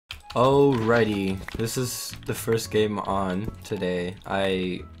Alrighty, this is the first game on today.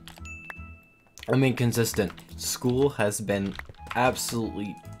 I'm inconsistent. School has been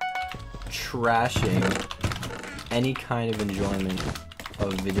absolutely trashing any kind of enjoyment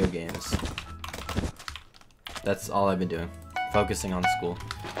of video games. That's all I've been doing, focusing on school,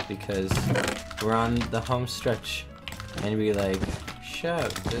 because we're on the home stretch, and be like, shut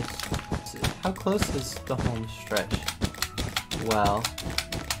up, how close is the home stretch? Well,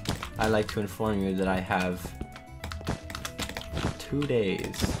 I'd like to inform you that I have 2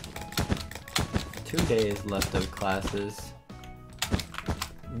 days. 2 days left of classes.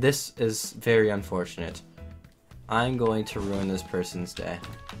 This is very unfortunate. I'm going to ruin this person's day.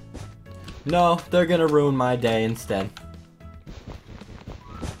 No, they're gonna ruin my day instead.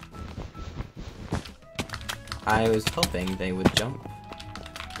 I was hoping they would jump.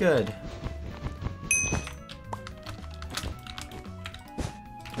 Good.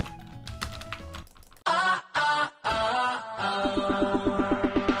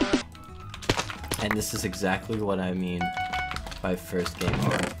 And this is exactly what I mean by first game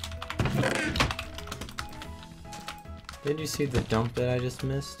on. Did you see the jump that I just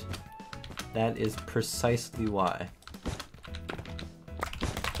missed? That is precisely why.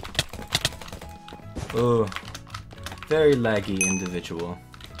 Oh, very laggy individual.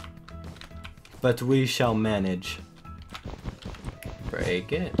 But we shall manage.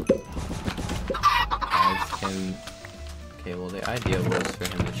 Break it. As him. Okay, well the idea was for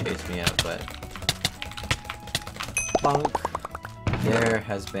him to chase me out, but bonk. There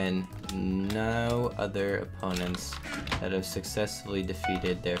has been no other opponents that have successfully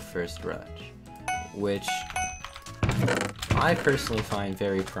defeated their first rush, which I personally find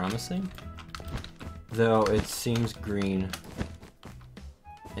very promising, though it seems green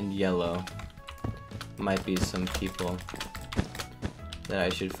and yellow might be some people that I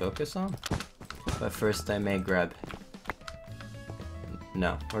should focus on. But first I may grab.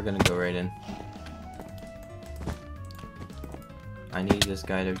 No, we're gonna go right in. I need this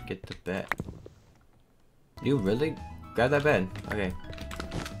guy to get the bed. You really? Grab that bed. Okay.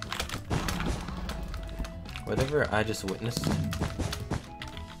 Whatever I just witnessed.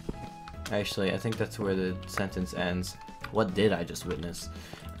 Actually, I think that's where the sentence ends. What did I just witness?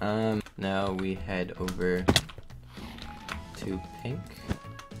 Now we head over to pink.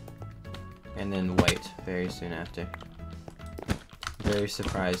 And then white very soon after. Very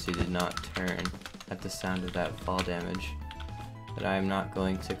surprised he did not turn at the sound of that fall damage. But I am not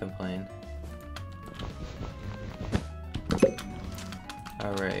going to complain.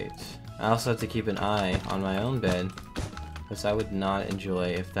 Alright. I also have to keep an eye on my own bed, because I would not enjoy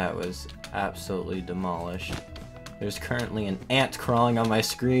if that was absolutely demolished. There's currently an ant crawling on my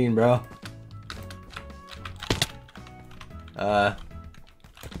screen, bro. Boop.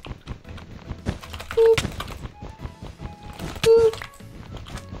 Boop. Boop.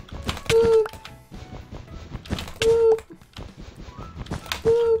 Boop.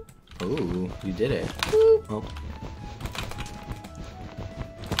 Boop. Ooh, you did it. Boop. Oh.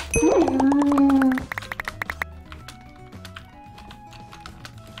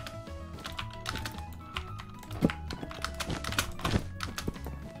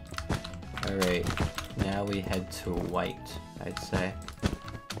 Alright, now we head to white, I'd say.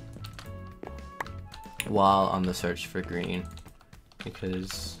 While on the search for green.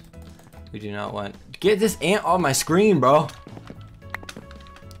 Because we do not want... Get this ant on my screen, bro!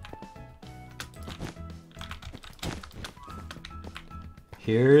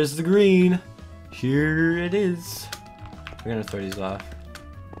 Here's the green. Here it is. We're gonna throw these off.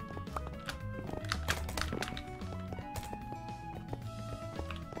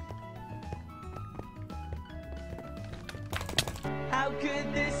 How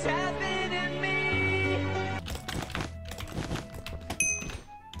could this happen to me?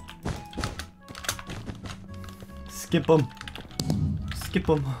 Skip them. Skip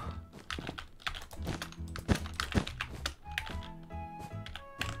them.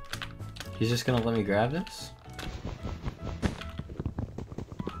 He's just gonna let me grab this?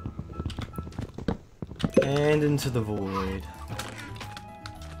 And into the void.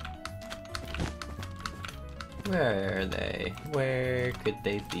 Where are they? Where could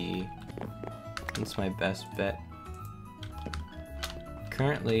they be? That's my best bet.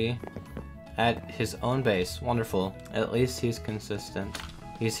 Currently at his own base. Wonderful. At least he's consistent.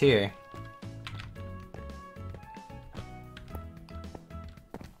 He's here.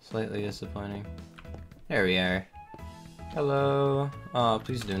 Slightly disappointing. There we are. Hello. Oh,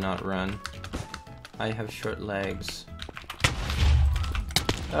 please do not run. I have short legs.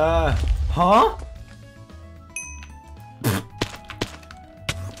 Huh?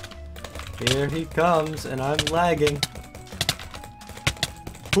 Here he comes, and I'm lagging.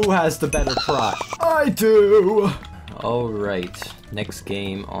 Who has the better prop? I do! Alright, next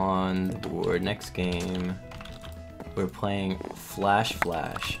game on the board. Next game, we're playing Flash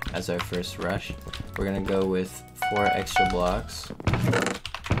as our first rush. We're gonna go with 4 extra blocks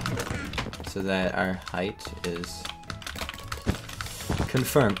so that our height is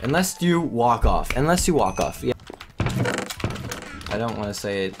confirmed. Unless you walk off. Yeah. I don't want to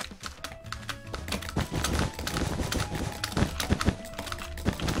say it.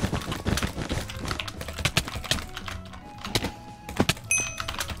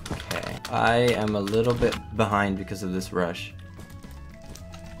 Okay. I am a little bit behind because of this rush.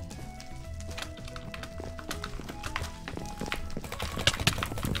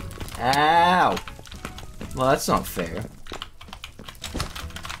 Ow! Well, that's not fair.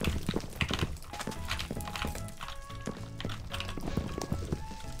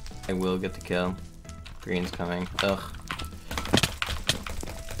 I will get the kill. Green's coming. Ugh.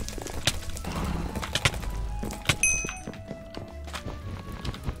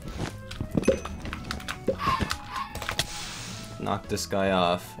 Knock this guy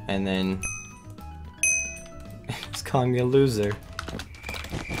off, and then he's calling me a loser.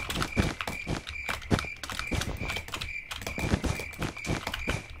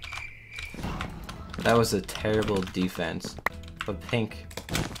 That was a terrible defense. But Pink,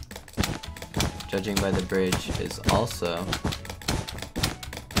 judging by the bridge, is also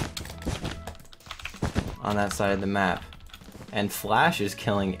on that side of the map. And Flash is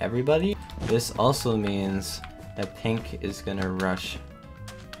killing everybody. This also means that Pink is gonna rush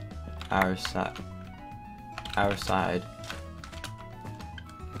our side.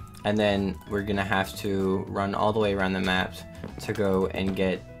 And then we're gonna have to run all the way around the map to go and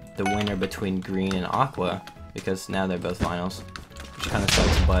get the winner between Green and Aqua, because now they're both finals, which kind of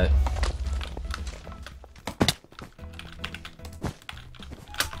sucks, but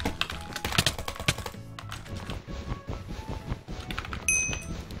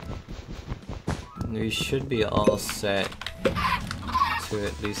we should be all set to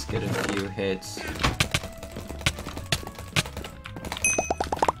at least get a few hits.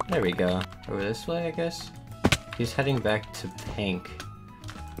 There we go. Over this way, I guess? He's heading back to Pink.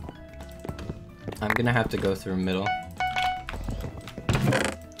 I'm gonna have to go through middle.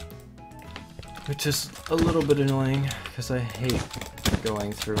 Which is a little bit annoying, because I hate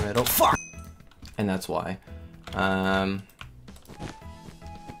going through middle. Fuck! And that's why.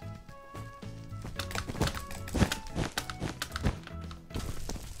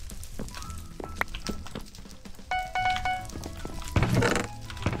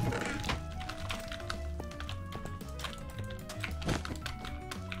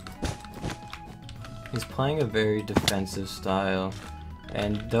 He's playing a very defensive style,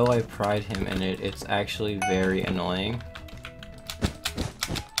 and though I pride him in it, it's actually very annoying.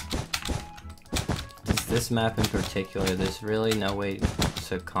 This map in particular, there's really no way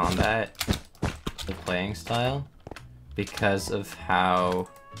to combat the playing style because of how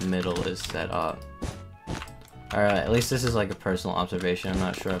middle is set up. Alright, at least this is like a personal observation. I'm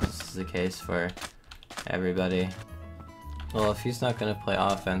not sure if this is the case for everybody. Well, if he's not gonna play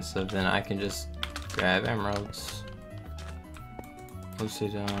offensive, then I can just grab emeralds. What's he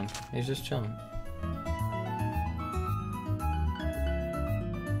doing? He's just chilling.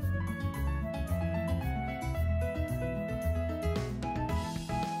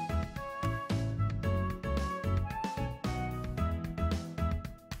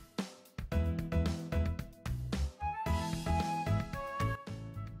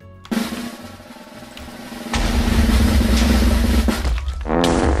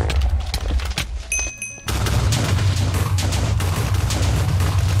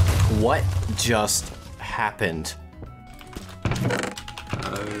 What just happened?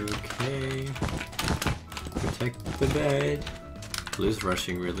 Okay. Protect the bed. Blue's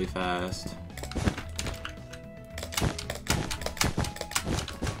rushing really fast.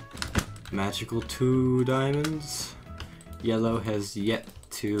 Magical 2 diamonds. Yellow has yet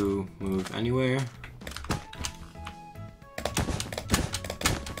to move anywhere.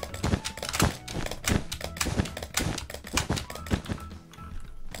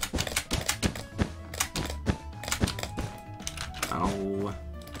 Ow.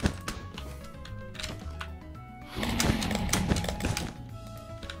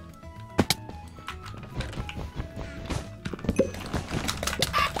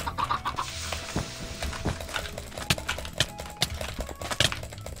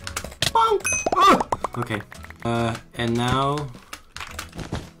 Bonk! Oh! Okay. And now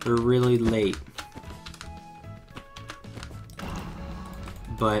we're really late.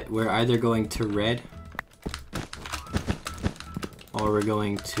 but we're either going to red or we're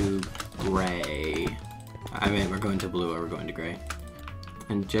going to gray. I mean, we're going to blue or we're going to gray.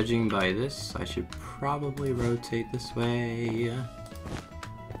 And judging by this, I should probably rotate this way.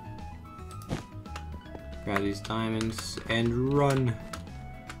 Grab these diamonds and run.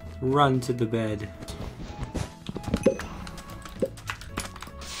 Run to the bed.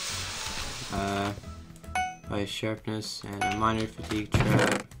 By sharpness and a minor fatigue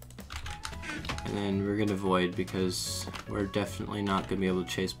trap. And then we're gonna void because we're definitely not gonna be able to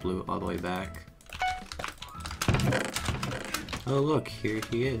chase blue all the way back. Oh look, here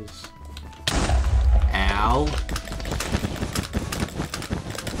he is. Ow!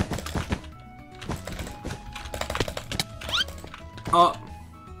 Oh!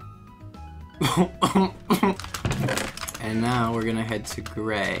 And now we're gonna head to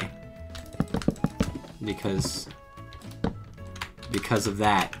gray. Because of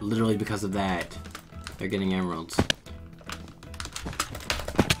that, literally because of that, they're getting emeralds.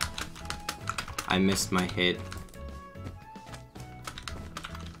 I missed my hit.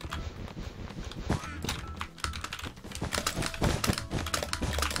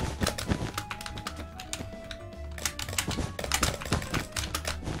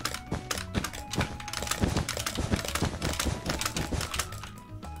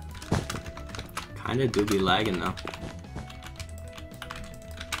 Kinda do be lagging though.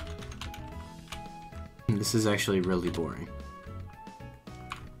 This is actually really boring.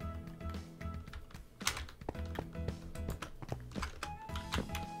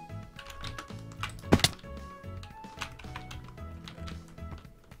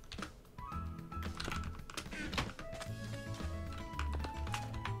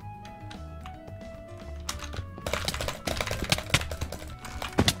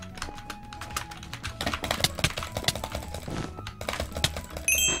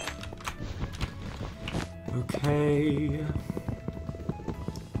 Okay.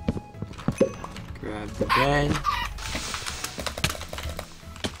 Grab the bed.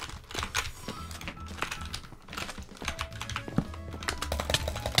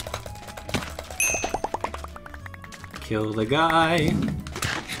 Kill the guy.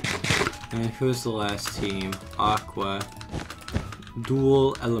 And who's the last team? Aqua.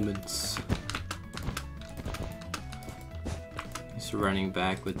 Dual elements. He's running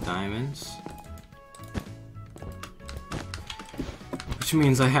back with diamonds. Which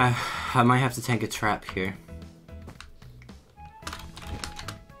means I might have to tank a trap here.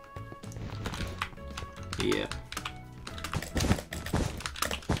 Yeah.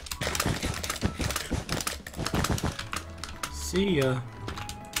 See ya.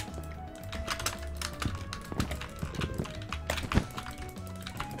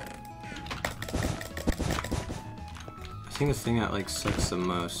 I think the thing that like sucks the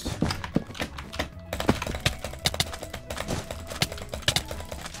most